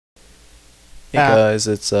Hey guys,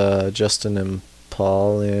 it's Justin and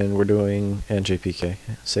Paul, and we're doing and JPK.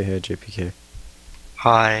 Say hi, JPK.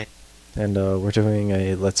 Hi. And we're doing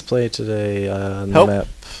a Let's Play today on the Help. map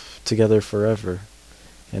Together Forever.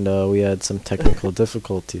 And we had some technical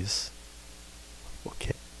difficulties.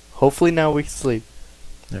 Okay. Hopefully now we can sleep.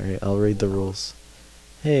 Alright, I'll read the rules.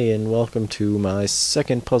 Hey, and welcome to my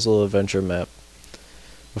second puzzle adventure map.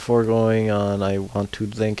 Before going on, I want to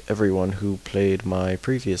thank everyone who played my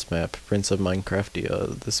previous map, Prince of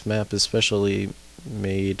Minecraftia. This map is specially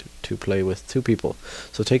made to play with two people,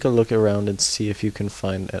 so take a look around and see if you can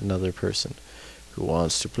find another person who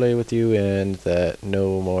wants to play with you and that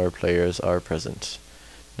no more players are present.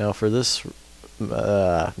 Now for the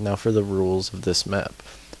rules of this map.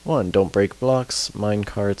 1. Don't break blocks,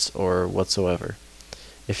 minecarts, or whatsoever.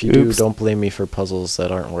 If you do, don't blame me for puzzles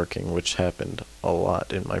that aren't working, which happened a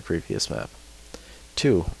lot in my previous map.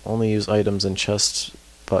 2. Only use items in chests,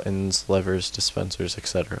 buttons, levers, dispensers,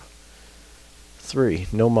 etc. 3.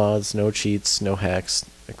 No mods, no cheats, no hacks,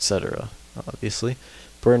 etc. Obviously.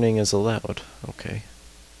 Burning is allowed. Okay.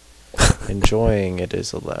 Enjoying it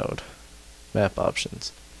is allowed. Map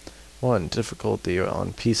options. 1. Difficulty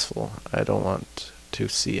on peaceful. I don't want to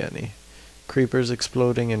see any. Creepers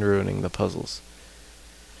exploding and ruining the puzzles.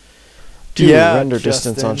 2. Render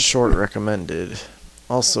distance on short recommended.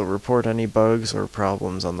 Also, report any bugs or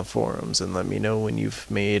problems on the forums and let me know when you've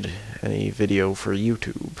made any video for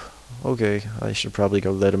YouTube. Okay, I should probably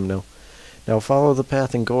go let him know. Now follow the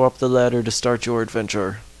path and go up the ladder to start your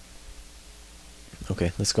adventure.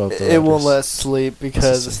 Okay, let's go up the ladder. It won't let us sleep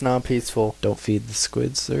because it's not peaceful. Don't feed the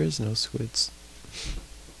squids. There is no squids.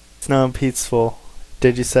 It's not peaceful.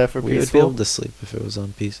 Did you set for We would be peaceful? able to sleep if it was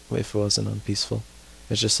on if it wasn't on peaceful.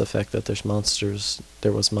 It's just the fact that there's monsters.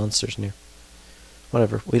 There was monsters near.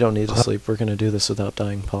 Whatever. We don't need to sleep. We're gonna do this without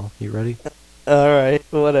dying, Paul. You ready? Alright,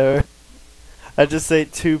 whatever. I just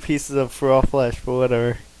ate 2 pieces of raw flesh, but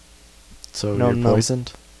whatever. So No, you're no.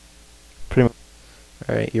 poisoned? Pretty much.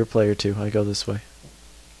 Alright, you're player 2. I go this way.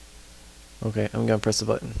 Okay, I'm gonna press the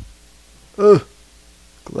button. Ugh!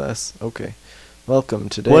 Glass. Okay. Welcome.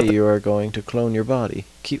 Today What the- you are going to clone your body.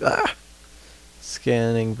 Keep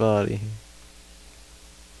scanning body.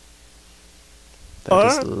 That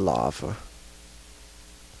is lava.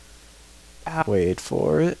 Ow. Wait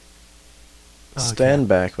for it. Okay. Stand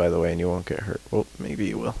back, by the way, and you won't get hurt. Well, maybe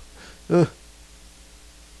you will. Ugh.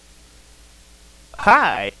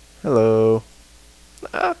 Hi! Hello.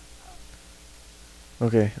 Ah.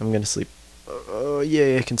 Okay, I'm gonna sleep. Oh,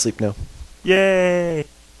 yay, I can sleep now. Yay!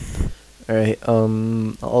 Alright,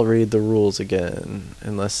 I'll read the rules again,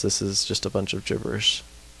 unless this is just a bunch of gibberish.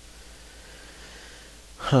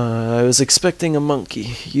 I was expecting a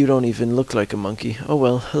monkey. You don't even look like a monkey. Oh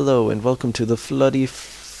well, hello and welcome to the Floody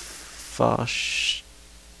Fosh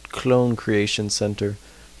Clone Creation Center.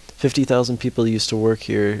 50,000 people used to work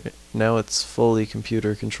here. Now it's fully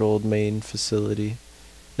computer-controlled main facility.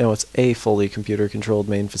 Now it's a fully computer-controlled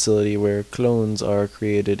main facility where clones are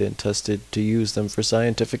created and tested to use them for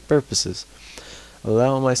scientific purposes.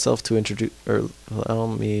 Allow me myself to introduce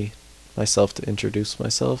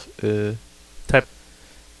myself. Type.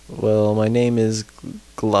 Well, my name is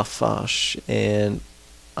Glafash, and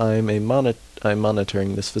I'm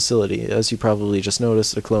monitoring this facility. As you probably just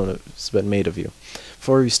noticed, a clone has been made of you.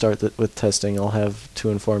 Before we start with testing, I'll have to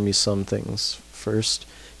inform you some things. First,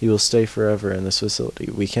 you will stay forever in this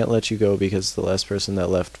facility. We can't let you go because the last person that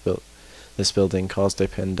left this building caused a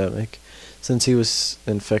pandemic, since he was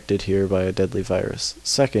infected here by a deadly virus.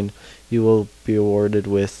 Second, you will be awarded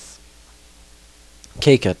with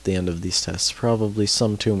cake at the end of these tests, probably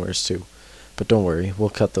some tumors too. But don't worry, we'll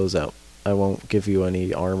cut those out. I won't give you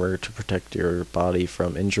any armor to protect your body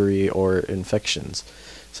from injury or infections,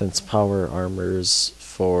 since power armor's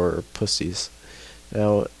for pussies.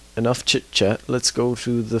 Now, enough chit-chat, let's go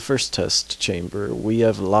to the first test chamber. We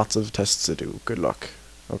have lots of tests to do. Good luck.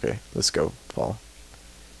 Okay, let's go, Paul.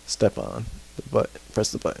 Step on. Press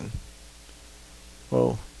the button.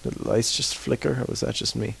 Whoa, did the lights just flicker, or was that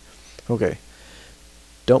just me? Okay.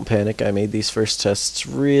 Don't panic, I made these first tests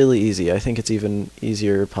really easy. I think it's even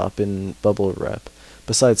easier popping bubble wrap.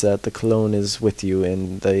 Besides that, the clone is with you,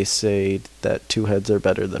 and they say that 2 heads are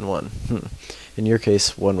better than 1. In your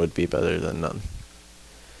case, 1 would be better than none.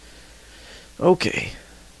 Okay.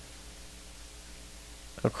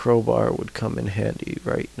 A crowbar would come in handy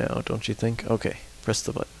right now, don't you think? Okay, press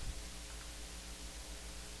the button.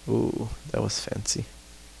 Ooh, that was fancy.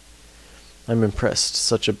 I'm impressed.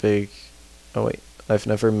 Such a big... Oh wait, I've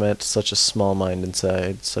never met such a small mind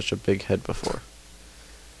inside such a big head before.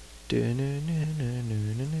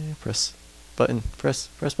 Press button. Press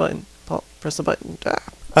button. Paul, press the button.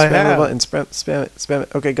 I Spam the have. button. Spam it. Spam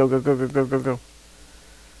it. Okay, go, go, go, go, go, go, go.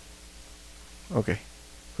 Okay.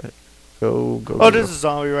 Right. Go, go, Oh, go, there's go. a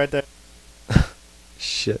zombie right there.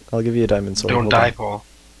 Shit. I'll give you a diamond sword. Don't Hold die, on. Paul.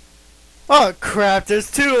 Oh crap! There's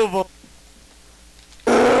two of them.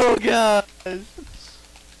 Oh gosh.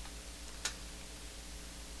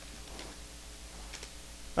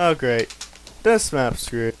 Oh great. This map's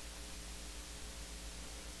screwed.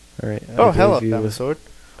 Alright. Oh hello, you diamond sword.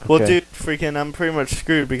 Well, Okay. dude, freaking, I'm pretty much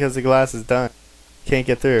screwed because the glass is done. Can't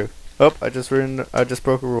get through. Oh, I just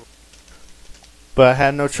broke a rule. But I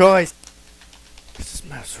had no choice. This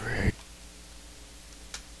map's rigged.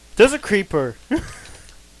 There's a creeper.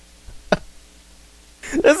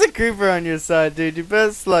 There's a creeper on your side, dude. You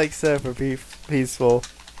best like set for peaceful.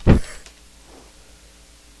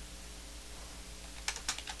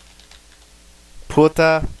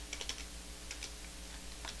 Puta.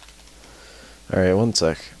 Alright, one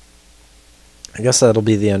sec. I guess that'll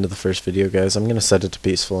be the end of the first video, guys. I'm gonna set it to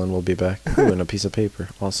peaceful and we'll be back. Ooh, and a piece of paper.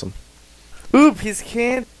 Awesome. Ooh, piece of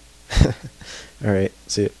candy. Alright,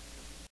 see ya.